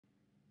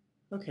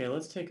Okay,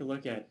 let's take a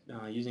look at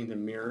using the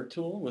mirror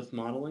tool with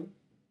modeling.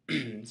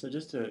 So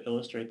just to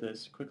illustrate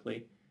this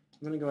quickly,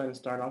 I'm going to go ahead and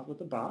start off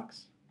with a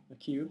box, a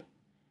cube,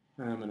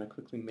 and I'm going to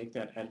quickly make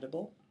that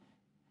editable.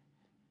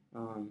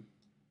 Um,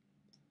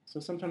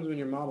 so sometimes when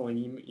you're modeling,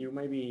 you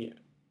might be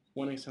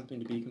wanting something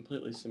to be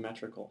completely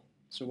symmetrical.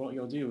 So what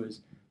you'll do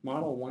is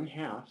model one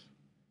half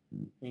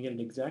and get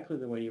it exactly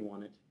the way you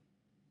want it,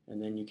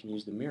 and then you can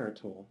use the mirror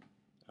tool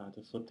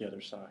to flip the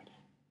other side.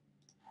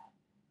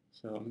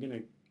 So I'm going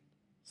to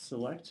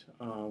select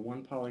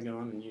one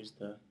polygon and use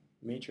the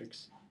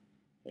matrix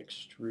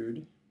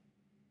extrude.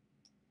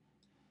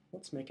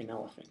 Let's make an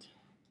elephant.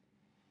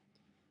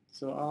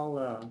 So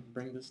I'll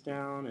bring this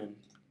down and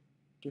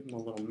give him a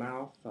little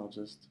mouth. I'll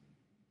just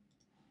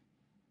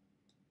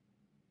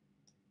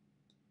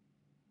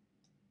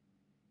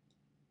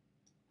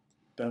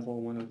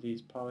bevel one of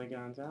these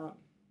polygons out.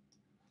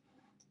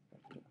 If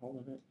I can get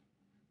hold of it.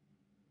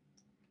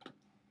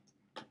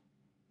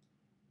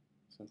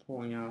 So I'm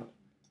pulling out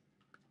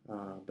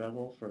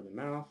bevel for the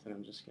mouth, and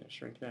I'm just going to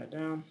shrink that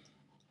down.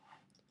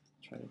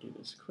 Try to do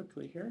this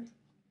quickly here.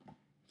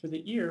 For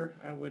the ear,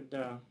 I would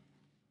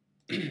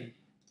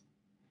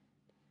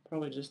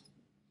probably just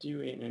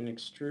do an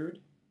extrude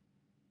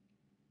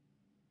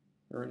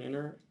or an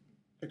inner,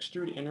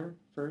 extrude inner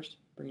first,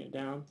 bring it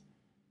down,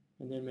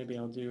 and then maybe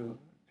I'll do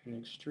an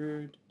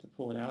extrude to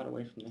pull it out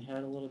away from the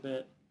head a little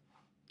bit.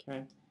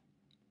 Okay.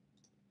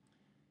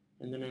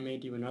 And then I may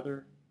do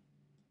another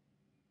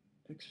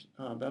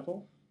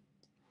bevel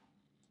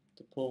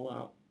to pull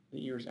out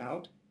the ears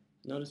out.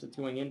 Notice it's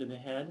going into the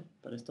head,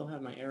 but I still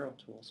have my arrow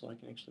tool, so I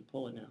can actually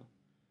pull it now.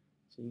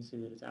 So you can see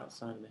that it's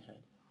outside of the head.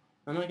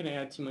 I'm not going to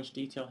add too much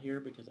detail here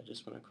because I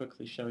just want to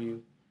quickly show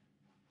you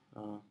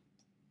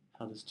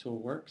how this tool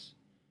works.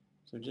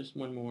 So just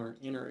one more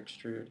inner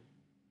extrude.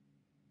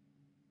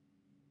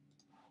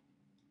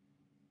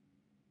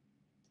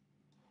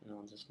 And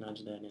I'll just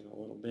nudge that in a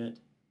little bit.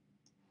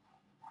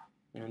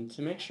 And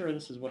to make sure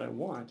this is what I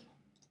want,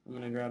 I'm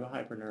going to grab a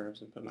hypernerves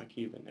and put my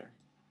cube in there.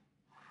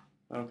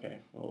 Okay,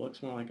 well it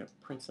looks more like a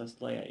Princess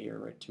Leia ear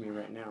right to me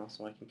right now,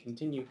 so I can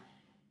continue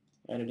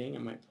editing. I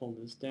might pull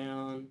this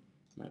down,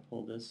 I might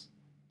pull this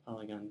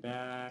polygon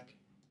back,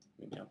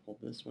 maybe I'll pull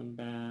this one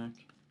back,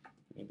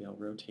 maybe I'll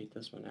rotate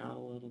this one out a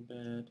little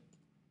bit,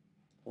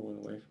 pull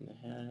it away from the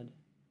head.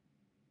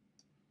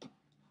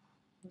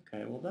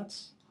 Okay, well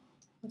that's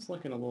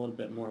looking a little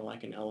bit more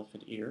like an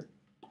elephant ear.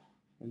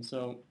 And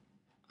so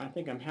I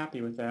think I'm happy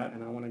with that,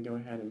 and I want to go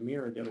ahead and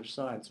mirror the other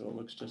side so it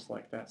looks just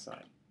like that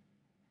side.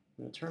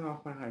 I'm going to turn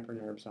off my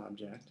hypernerves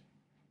object.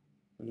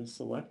 I'm going to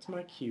select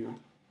my cube,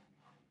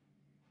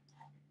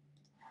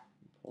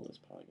 pull this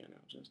polygon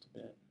out just a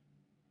bit,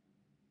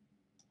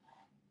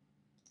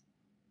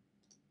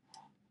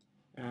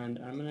 and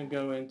I'm going to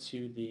go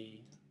into the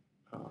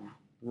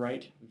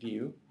right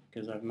view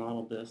because I've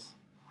modeled this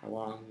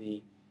along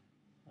the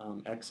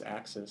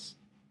x-axis.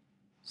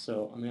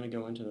 So I'm going to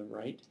go into the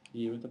right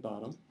view at the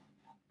bottom,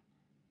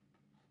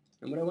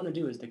 and what I want to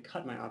do is to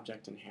cut my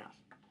object in half.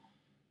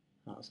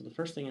 So the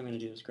first thing I'm going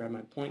to do is grab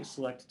my point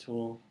select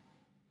tool.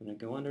 I'm going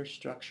to go under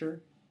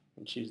structure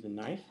and choose the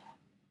knife.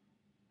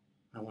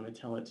 I want to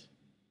tell it,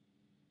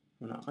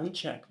 I'm going to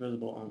uncheck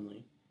visible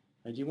only.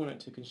 I do want it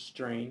to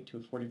constrain to a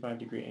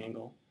 45-degree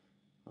angle.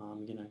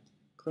 I'm going to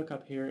click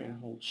up here and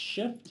hold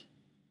shift,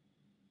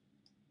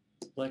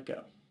 let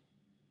go.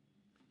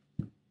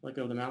 Let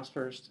go of the mouse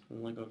first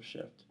and let go of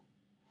shift.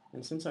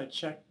 And since I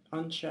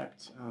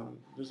unchecked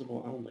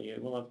visible only,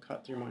 it will have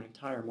cut through my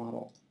entire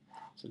model.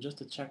 So just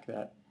to check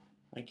that,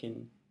 I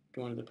can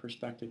go into the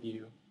perspective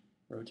view,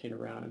 rotate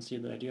around, and see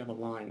that I do have a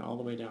line all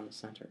the way down the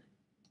center.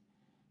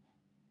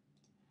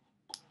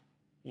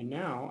 And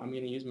now I'm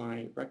going to use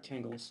my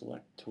rectangle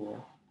select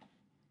tool.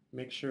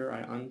 Make sure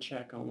I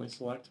uncheck only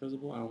select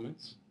visible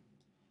elements.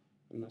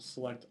 I'm going to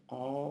select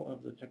all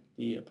of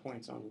the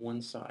points on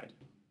one side,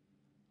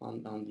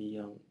 on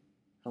the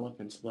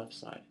elephant's left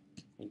side,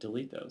 and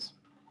delete those.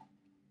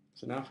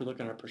 So now if we look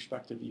at our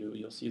perspective view,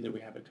 you'll see that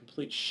we have a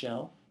complete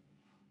shell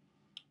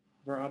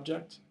of our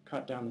object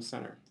cut down the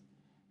center.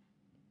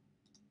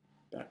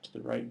 Back to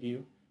the right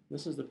view.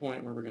 This is the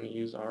point where we're going to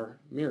use our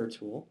mirror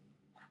tool.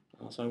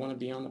 So I want to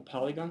be on the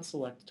polygon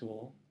select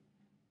tool,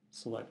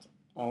 select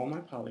all my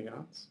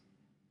polygons.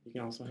 You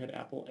can also hit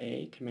Apple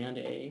A, Command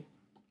A,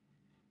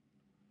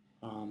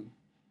 and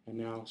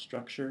now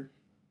structure,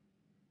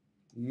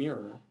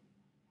 mirror.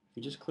 If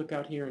you just click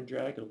out here and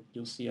drag,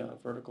 you'll see a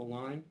vertical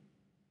line.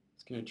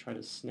 It's going to try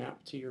to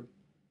snap to your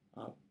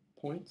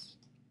points,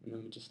 and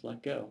then we just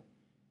let go.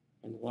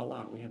 And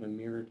voila, we have a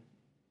mirrored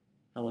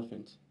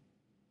elephant.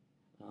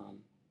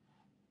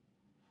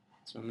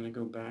 So I'm going to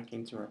go back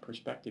into our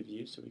perspective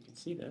view so we can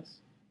see this.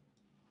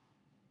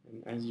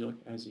 And as you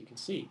can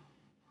see,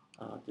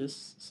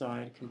 this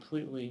side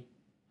completely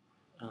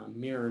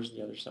mirrors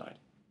the other side.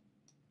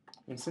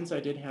 And since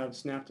I did have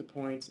snap to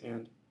points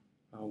and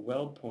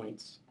weld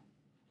points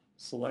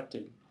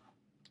selected,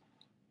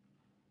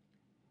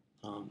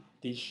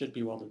 these should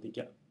be welded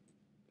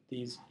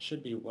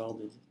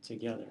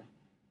together.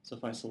 So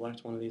if I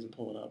select one of these and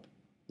pull it up,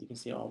 You can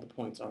see all the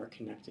points are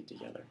connected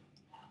together.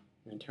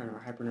 And turn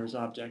our hypernerves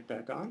object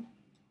back on,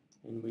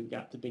 and we've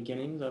got the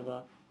beginnings of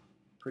a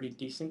pretty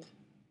decent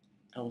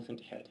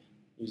elephant head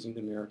using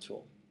the mirror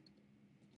tool.